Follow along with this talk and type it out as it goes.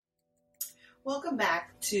Welcome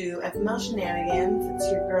back to FML Shenanigans.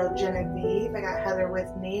 It's your girl Genevieve. I got Heather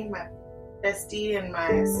with me, my bestie and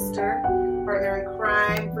my sister, partner in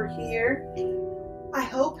crime for here. I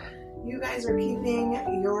hope you guys are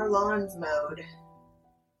keeping your lawns mowed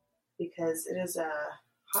because it is a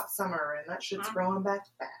hot summer and that shit's growing back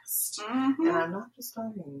fast. Mm-hmm. And I'm not just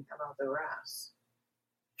talking about the grass.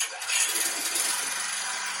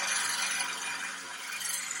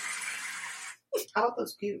 How about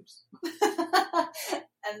those pubes?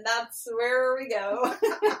 And that's where we go.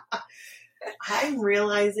 I'm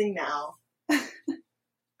realizing now.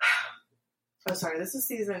 Oh, sorry. This is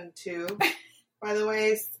season 2. By the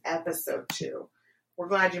way, episode 2. We're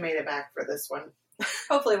glad you made it back for this one.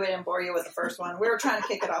 Hopefully we didn't bore you with the first one. We were trying to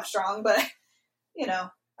kick it off strong, but, you know,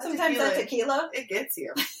 sometimes that tequila. It gets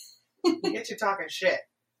you. It gets you talking shit.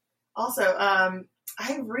 Also,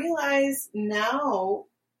 I realize now,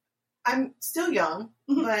 I'm still young,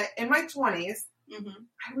 but in my 20s,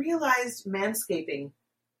 I realized manscaping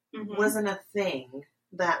wasn't a thing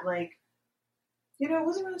that, like, you know, it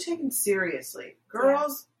wasn't really taken seriously.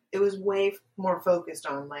 Girls, it was way more focused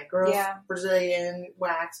on, like, girls, Brazilian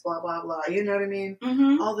wax, blah, blah, blah. You know what I mean?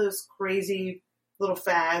 All those crazy little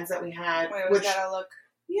fads that we had. We always gotta look.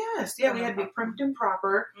 Yes, we had to be primped and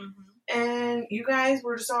proper. And you guys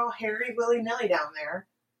were just all hairy willy-nilly down there.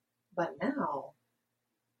 But now,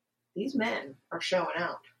 these men are showing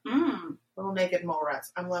out. Little naked mole rats.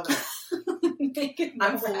 I'm loving it. Naked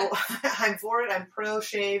I'm for it. I'm pro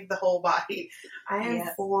shave the whole body. I am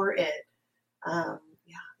for it.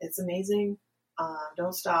 It's amazing.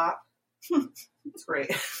 Don't stop. It's great.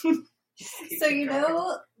 So you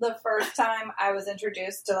know, the first time I was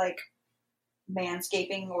introduced to like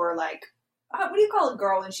manscaping or like what do you call a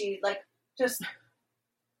girl when she like just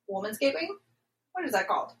womanscaping? What is that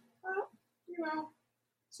called? Well, you know.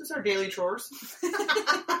 This is our daily chores.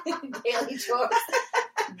 Daily chores.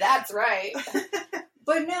 That's right.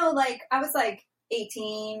 But no, like, I was like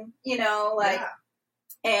 18, you know, like,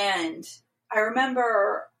 and I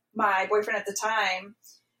remember my boyfriend at the time,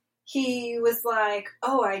 he was like,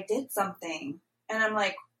 oh, I did something. And I'm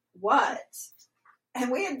like, what?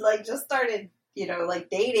 And we had like just started, you know, like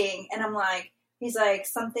dating. And I'm like, he's like,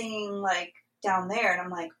 something like down there. And I'm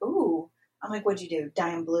like, ooh. I'm like, what'd you do?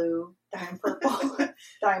 Dye 'em blue, dye 'em purple,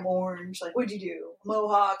 dye 'em orange. Like, what'd you do?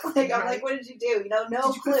 Mohawk. Like, I'm like, what did you do? You know, no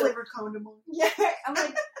clue. Did you put flavored condom on? Yeah. I'm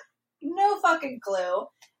like, no fucking clue.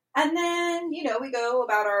 And then, you know, we go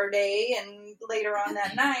about our day and later on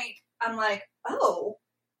that night, I'm like, oh,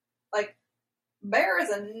 like, bare is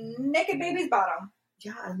a naked baby's bottom.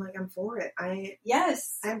 Yeah, I'm for it.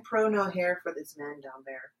 I'm pro no hair for this man down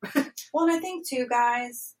there. Well, and I think too,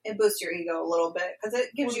 guys, it boosts your ego a little bit because it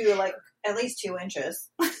gives you like at least 2 inches.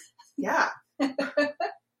 Yeah.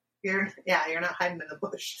 You're not hiding in the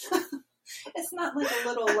bush. It's not like a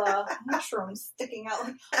little mushroom sticking out.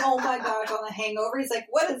 Like, oh my gosh, on The Hangover, he's like,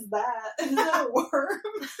 "What is that? Is that a worm?"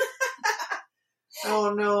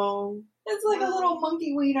 Oh no! It's like a little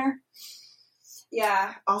monkey wiener.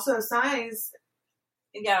 Yeah. Also, size.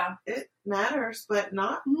 Yeah. It matters, but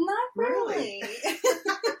not really.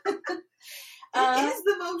 It is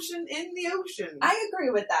the motion in the ocean. I agree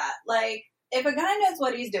with that. Like, if a guy knows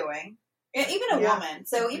what he's doing, even a woman,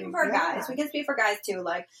 so even for guys, we can speak for guys too,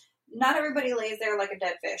 like, not everybody lays there like a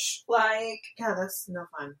dead fish. Like, yeah, that's no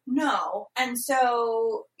fun. No. And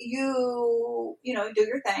so you know, do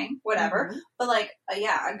your thing, whatever. But like, a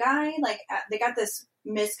guy, like, they got this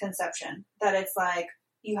misconception that it's like,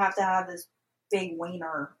 you have to have this big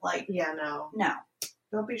wiener. Like, no.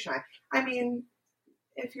 Don't be shy. I mean,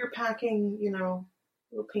 if you're packing, you know,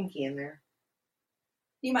 a little pinky in there,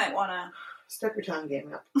 you might want to step your tongue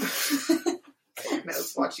game up.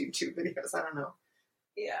 Let's watch YouTube videos. I don't know.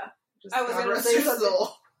 Yeah. I was going to say something.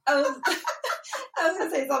 I was going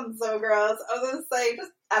to say something so gross. I was going to say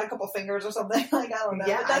just add a couple fingers or something. Like, I don't know.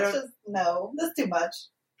 Yeah, but that's too much.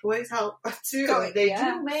 Toys help too. They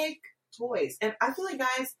do make toys. And I feel like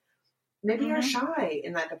guys maybe are shy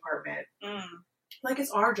in that department. Like,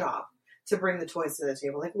 it's our job to bring the toys to the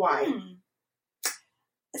table. Like, why?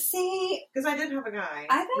 See, because I did have a guy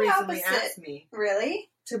recently asked me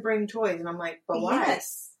to bring toys, and I'm like, but why?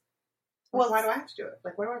 Yes. Like, well, why do I have to do it?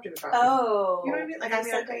 Like, why do I have to do it? Oh, you know what I mean? Like, I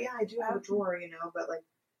mean, okay, I do have a drawer, you know, but like,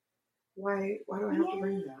 why do I have to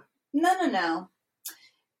bring that? No.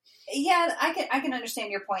 Yeah, I can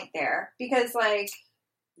understand your point there because, like,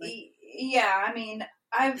 I mean,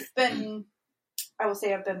 I will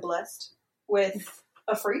say I've been blessed with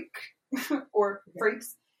a freak or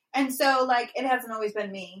freaks. And so, like, it hasn't always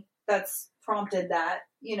been me that's prompted that,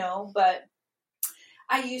 you know, but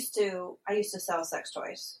I used to sell sex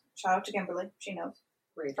toys. Shout out to Kimberly. She knows.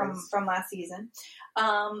 from last season.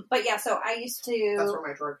 But yeah, so I used to. That's where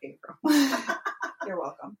my drawer came from. You're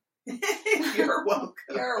welcome. You're welcome.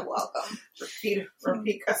 You're welcome.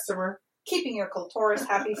 Repeat customer. Keeping your clitoris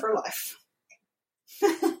happy for life.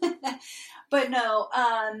 But no,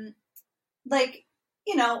 like,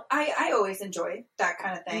 you know, I always enjoy that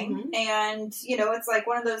kind of thing. Mm-hmm. And, you know, it's like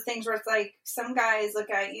one of those things where it's like some guys look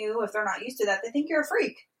at you, if they're not used to that, they think you're a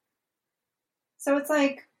freak. So it's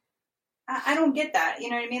like, I don't get that. You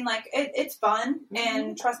know what I mean? Like, it's fun. Mm-hmm.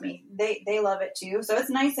 And trust me, they love it too. So it's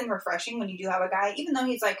nice and refreshing when you do have a guy, even though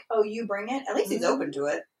he's like, oh, you bring it. At least he's open to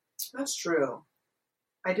it. That's true.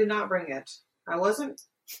 I did not bring it. I wasn't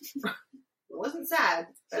sad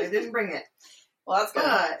that I didn't bring it. Well, that's good.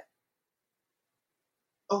 But,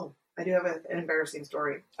 I do have an embarrassing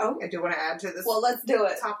story. Oh. I do want to add to this. Well, let's do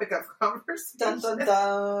it. Topic of conversation. Dun, dun,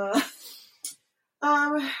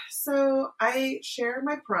 dun. So I shared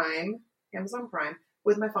my Prime, Amazon Prime,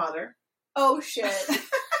 with my father. Oh, shit.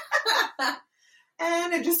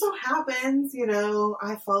 And it just so happens, you know,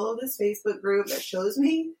 I follow this Facebook group that shows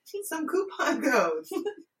me some coupon codes.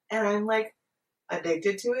 And I'm like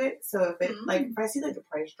addicted to it. So if I see like the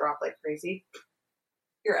price drop like crazy,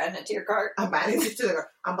 you're adding it to your cart. I'm adding it to the cart.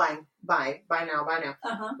 I'm buying. Buy now.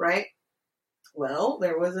 Uh-huh. Right? Well,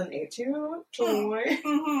 there was an 18-year-old toy.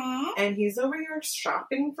 Mm-hmm. And he's over here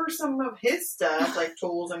shopping for some of his stuff, like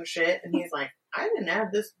tools and shit. And he's like, I didn't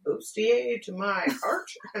add this bustier to my cart.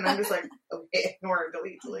 And I'm just like, okay, ignore it,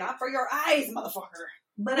 delete. Not for your eyes, motherfucker.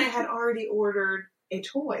 But I had already ordered a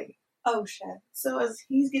toy. Oh, shit. So as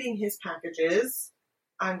he's getting his packages,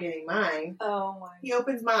 I'm getting mine. Oh, my. He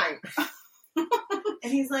opens mine.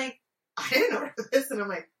 And he's like, I didn't order this. And I'm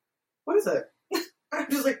like, what is it? I'm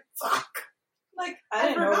just like, fuck. Like, I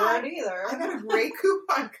didn't order that either. I got a great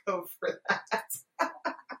coupon code for that.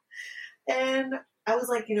 And I was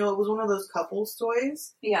like, you know, it was one of those couples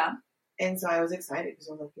toys. Yeah. And so I was excited because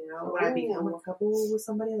I was like, you know, would I become a couple with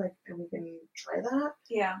somebody, like, and we can try that?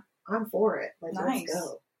 Yeah. I'm for it. Like, nice. Let's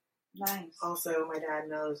go. Nice. Also, my dad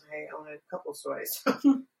knows I own a couples toys.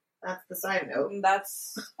 That's the side note.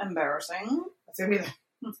 That's embarrassing. That's going to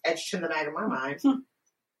be etched in the back of my mind.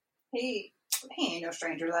 He ain't no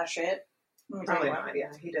stranger to that shit. Probably not.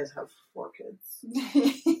 Yeah, he does have 4 kids.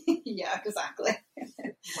 Yeah, exactly.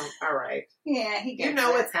 Like, all right. Yeah, he gets You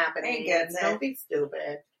know what's happening. He gets Don't be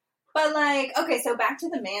stupid. But like, okay, so back to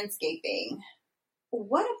the manscaping.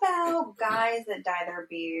 What about guys that dye their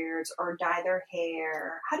beards or dye their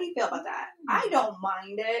hair? How do you feel about that? I don't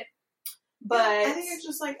mind it. But yeah, I think it's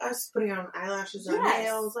just like us putting on eyelashes or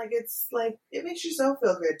nails. Like, it's like, it makes yourself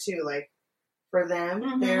feel good too. Like, for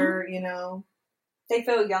them, they're, you know, they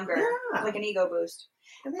feel younger. Yeah. Like an ego boost.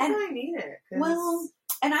 And they probably need it. Well,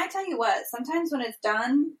 and I tell you what, sometimes when it's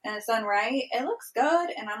done and it's done right, it looks good.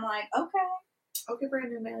 And I'm like, okay, brand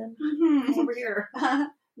new man. Come over here.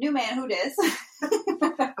 New man, who dis?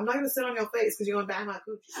 I'm not going to sit on your face because you're going to bang my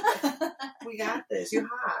coochie. We got this. You're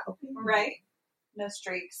hot. Okay. Right. No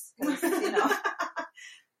streaks. Because, you know,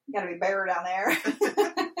 you got to be bare down there.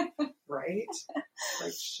 Right?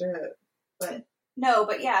 Like shit. But no,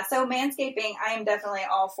 but yeah, so manscaping, I am definitely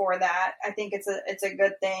all for that. I think it's a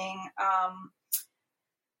good thing.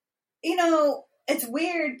 You know, it's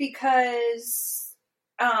weird because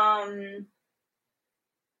 2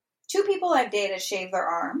 people I've dated shave their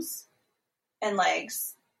arms and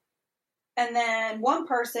legs. And then one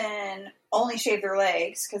person only shaved their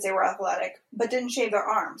legs because they were athletic, but didn't shave their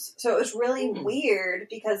arms. So it was really weird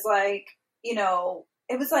because, like, you know,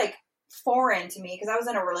 it was like foreign to me because I was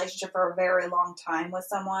in a relationship for a very long time with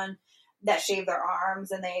someone that shaved their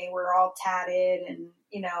arms and they were all tatted and,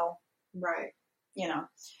 you know. Right. You know.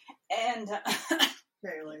 And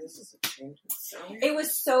okay, like, this is a change. It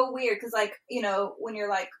was so weird because, like, you know, when you're,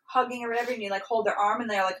 like, hugging or whatever and you, like, hold their arm and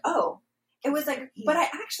they're like, oh. It was like, but I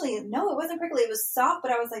actually, no, it wasn't prickly. It was soft,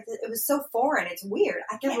 but I was like, it was so foreign. It's weird.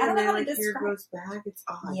 I don't know how to describe. Hair grows back. It's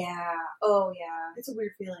odd. Yeah. Oh, yeah. It's a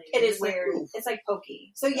weird feeling. It is weird. Like, it's like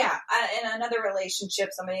pokey. So yeah, in another relationship,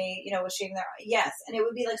 somebody, you know, was shaving their, yes. And it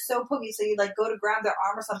would be like so pokey. So you'd like go to grab their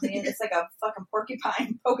arm or something and it's like a fucking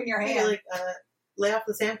porcupine poking your hand. You're like, lay off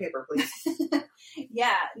the sandpaper, please.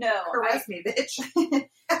 Yeah, no. Caress me, bitch.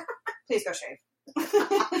 Please go shave.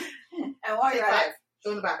 And while you're at it, go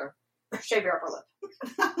in the bathroom. Shave your upper lip.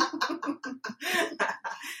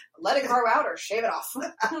 Let it grow out or shave it off.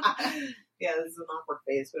 Yeah, this is an awkward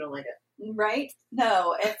phase. We don't like it. Right?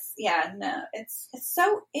 No, it's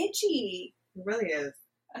so itchy. It really is.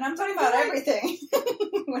 And I'm talking about everything.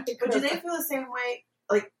 But do they feel the same way?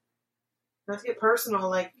 Like, not to get personal,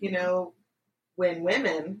 like, you know, when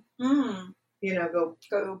women, you know,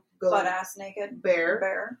 go butt ass naked,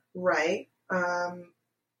 bare, right?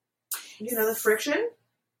 the friction.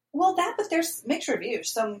 Well, but there's mixed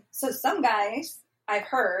reviews. So some guys I've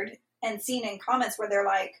heard and seen in comments where they're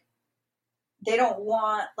like, they don't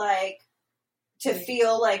want to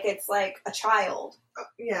feel like it's like a child.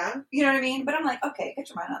 Yeah. You know what I mean? But I'm like, okay, get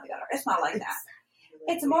your mind out of the gutter. It's not like that.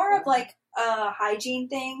 It's more of like a hygiene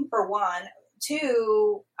thing, for one.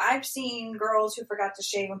 Two, I've seen girls who forgot to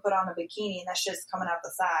shave and put on a bikini and that's just coming out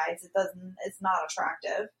the sides. It's not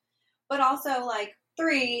attractive. But also,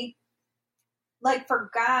 three, for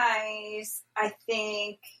guys, I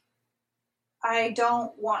think I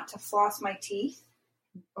don't want to floss my teeth.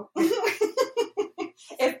 Okay.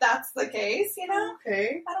 If that's the case,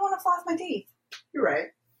 Okay. I don't want to floss my teeth. You're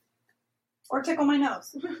right. Or tickle my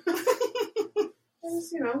nose.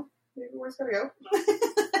 Just, maybe where's it gotta go?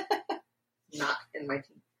 Not in my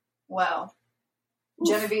teeth. Well,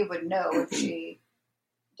 Genevieve would know if she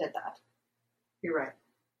did that. You're right.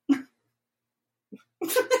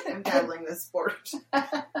 I'm dabbling this sport.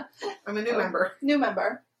 I'm a new member. New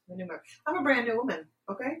member. I'm a brand new woman,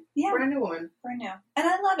 okay? Yeah. Brand new woman. Brand new. And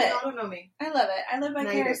I love it. Y'all don't know me. I love it. I live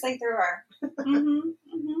vicariously through her.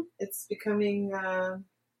 Mm-hmm. It's becoming,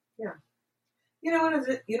 yeah. You know what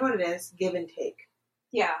it is? Give and take.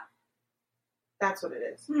 Yeah. That's what it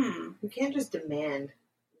is. You can't just demand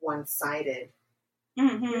one-sided.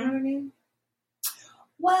 Mm-hmm. You know what I mean?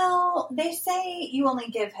 Well, they say you only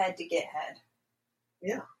give head to get head.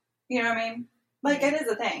 Yeah. You know what I mean? It is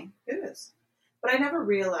a thing. It is. But I never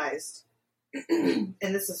realized, and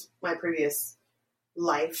this is my previous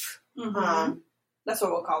life. Mm-hmm. That's what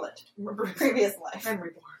we'll call it. Previous life. I'm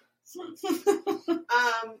reborn.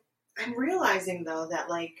 I'm realizing, though, that,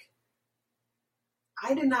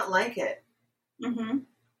 I did not like it. Mm-hmm.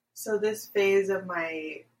 So this phase of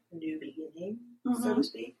my new beginning, so to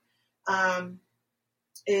speak,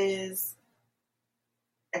 is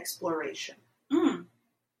exploration. Mm.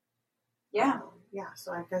 Yeah. Yeah,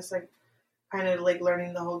 so I guess, kind of,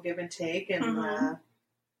 learning the whole give and take and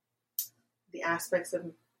the aspects of,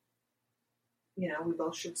 we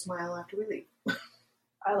both should smile after we leave.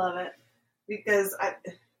 I love it. Because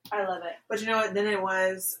I love it. But you know what? Then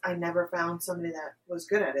I never found somebody that was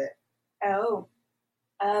good at it. Oh.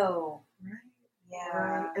 Right. Yeah.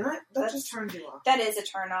 Right. And that just turns you off. That is a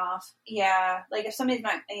turn off. Yeah. If somebody's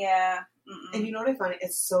not, yeah. Mm-mm. And you know what I find?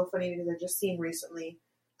 It's so funny because I've just seen recently,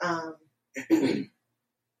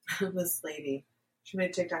 this lady, she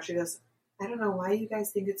made a TikTok. She goes, I don't know why you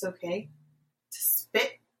guys think it's okay to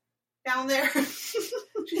spit down there.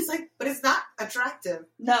 She's like, but it's not attractive.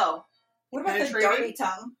 No. What about the dirty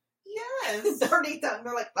tongue? Yes. Dirty tongue.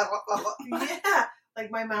 They're like, blah, blah, blah, blah. Yeah.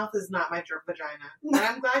 My mouth is not my vagina. And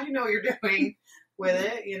I'm glad you know what you're doing with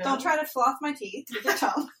it, Don't try to floss my teeth with your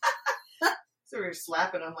tongue. So we're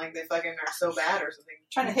slapping them like they fucking are so bad or something.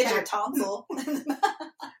 Trying to hit your tonsil.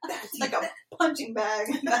 Like a punching bag.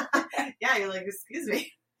 Yeah, you're like, excuse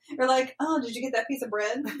me. You're like, oh, did you get that piece of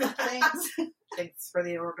bread? Thanks. Thanks for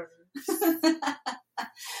the order.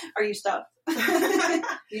 Are you stuffed?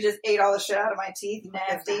 You just ate all the shit out of my teeth.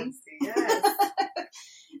 Nasty. Yes.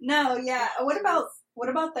 No, yeah. What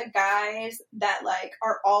about the guys that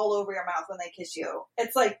are all over your mouth when they kiss you?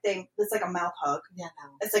 It's like a mouth hug. Yeah,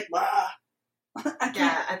 no. It's like, blah.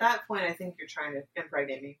 Yeah, at that point, I think you're trying to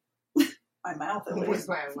impregnate me. My mouth, at least. With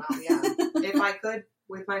my mouth, yeah. If I could,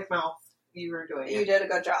 with my mouth, you were doing it. You did a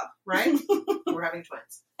good job. Right? We're having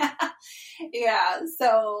twins. Yeah,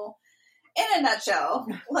 so, in a nutshell,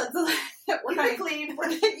 we're kind of clean. We're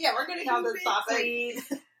getting on this topic. Clean.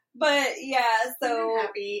 But, yeah, so...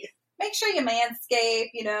 happy. Make sure you manscape,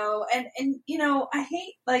 and I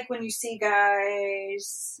hate, when you see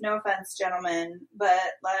guys, no offense, gentlemen, but,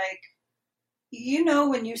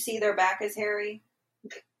 when you see their back is hairy,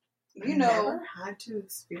 I've never had to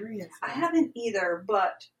experience that. I haven't either,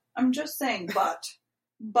 but, I'm just saying, but.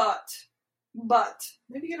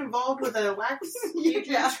 Maybe get involved with a wax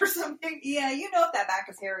agent or something. Yeah, if that back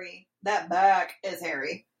is hairy. That back is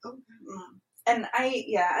hairy. Okay. And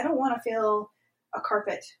I don't want to feel a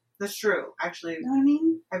carpet. That's true, actually. You know what I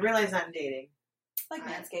mean? I realized that in dating.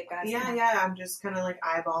 Manscaped guys. Yeah, I'm just kind of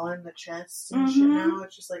eyeballing the chest and shit now.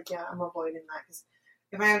 It's just I'm avoiding that because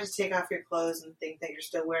if I have to take off your clothes and think that you're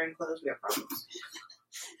still wearing clothes, we have problems.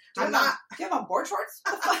 Do you have on board shorts?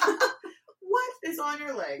 What is on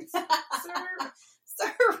your legs?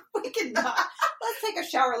 Sir, we cannot. Let's take a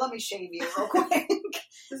shower. Let me shave you real quick.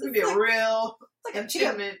 This is going to be a real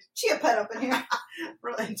intimate... chia pet up in here.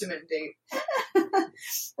 Real intimate date.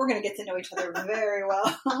 We're going to get to know each other very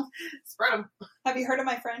well. Spread them. Have you heard of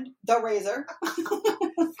my friend, The Razor?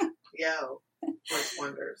 Yo. Works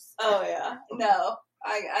wonders. Oh, yeah. No,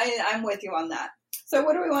 I'm with you on that. So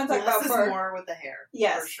what do we want to talk about for? More with the hair.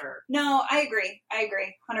 Yes. For sure. No, I agree.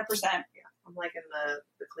 100%. Yeah. I'm liking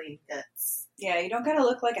the clean cuts. Yeah, you don't gotta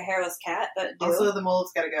look like a hairless cat, but do. Also, the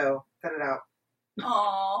mole's gotta go. Cut it out.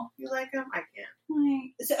 Aw. You like him? I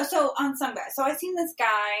can't. So on some guy. So I seen this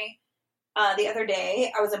guy the other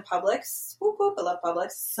day. I was in Publix. Whoop, whoop, I love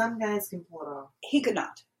Publix. Some guys can pull it off. He could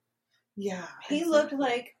not. Yeah. He looked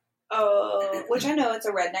like, which I know it's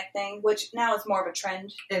a redneck thing, which now it's more of a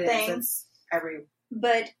trend thing. It's every...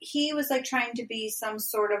 But he was like trying to be some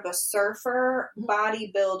sort of a surfer,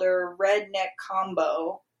 bodybuilder, redneck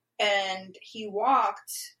combo. And he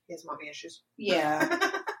walked. He has mommy issues. Yeah.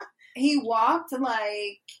 He walked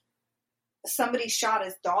like somebody shot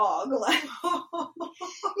his dog. Like, you know what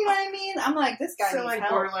I mean? I'm like, this guy needs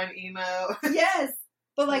help. Borderline emo. Yes.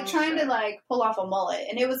 But like trying to like pull off a mullet.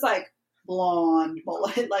 And it was like blonde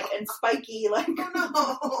mullet, like, and spiky, like.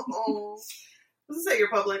 Oh, no. Was this at your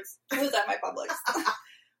Publix? It was at my Publix.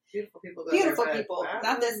 Beautiful people. Beautiful people.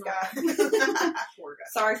 Not this guy. Poor guy.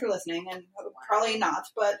 Sorry for listening, and probably not,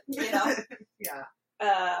 but, you know.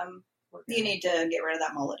 Yeah. You need to get rid of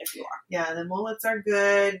that mullet if you are. Yeah, the mullets are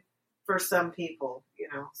good for some people. You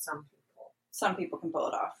know, some people. Some people can pull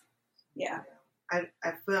it off. Yeah. I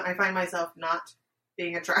find myself not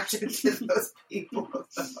being attracted to those people.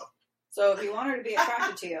 So if you want her to be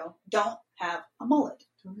attracted to you, don't have a mullet.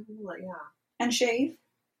 Don't have a mullet, yeah. And shave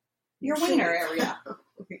your wiener area.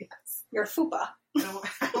 Yes. Your fupa.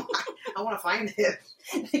 I want to find it.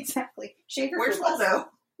 Exactly. Shave your Where's fupas. Waldo?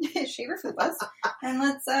 Shave your fupas. And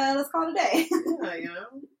let's call it a day. Yeah, you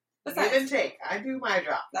know. Besides, give and take. I do my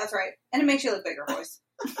job. That's right. And it makes you look bigger, boys.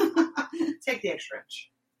 Take the extra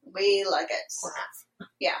inch. We like it. Or half.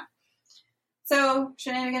 Yeah. So,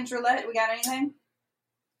 shenanigans roulette, we got anything?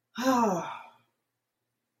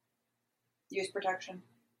 Use protection.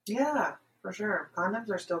 Yeah, for sure. Condoms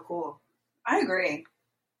are still cool. I agree.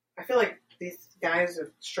 I feel like these guys have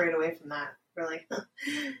strayed away from that. They're like,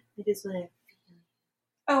 it is what I feel.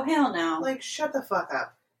 Oh, hell no. Like, shut the fuck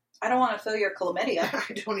up. I don't want to feel your chlamydia.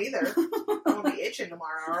 I don't either. I'm going to be itching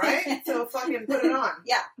tomorrow, alright? So fucking put it on.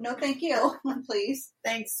 Yeah, no thank you. Please.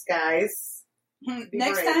 Thanks, guys.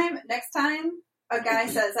 Next time a guy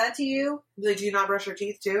says that to you. Did you not brush your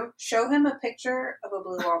teeth too? Show him a picture of a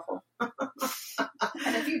blue waffle.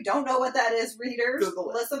 And if you don't know what that is, readers,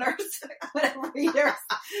 listeners, readers.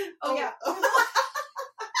 Oh, yeah.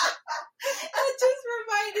 That just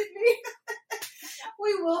reminded me.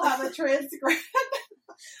 We will have a transcript.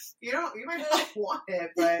 You might not want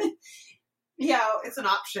it, but yeah, it's an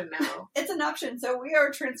option now. It's an option. So we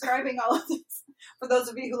are transcribing all of this for those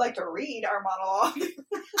of you who like to read our monologue.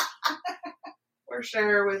 Or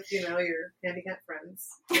share with, your handicapped friends.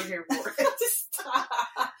 We're here for it. Stop.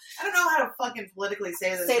 I don't know how to fucking politically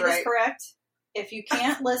say this Say right. this correct. If you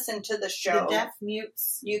can't listen to the show, the deaf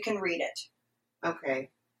mutes, you can read it.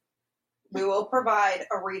 Okay. We will provide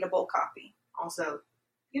a readable copy. Also,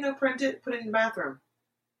 print it, put it in the bathroom.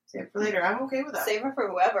 Save it for later. I'm okay with that. Save it for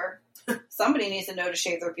whoever. Somebody needs to know to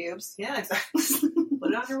shave their pubes. Yeah, exactly.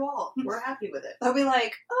 Put it on your wall. We're happy with it. They'll be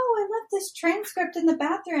like, oh, I left this transcript in the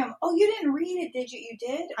bathroom. Oh, you didn't read it, did you? You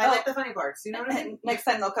did? I like the funny parts. You know what I mean? Next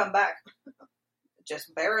time they'll come back.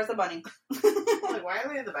 Just bare as a bunny. Like, why are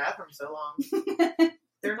they in the bathroom so long?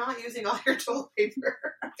 They're not using all your toilet paper.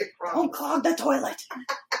 Don't clog the toilet.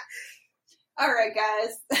 All right,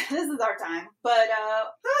 guys. This is our time. But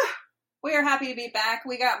we are happy to be back.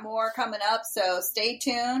 We got more coming up, so stay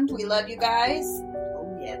tuned. We love you guys.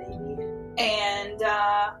 Oh, yeah, baby. And,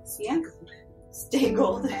 yeah. Stay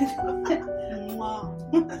golden.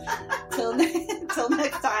 Till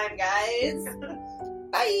next time, guys.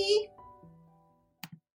 Bye.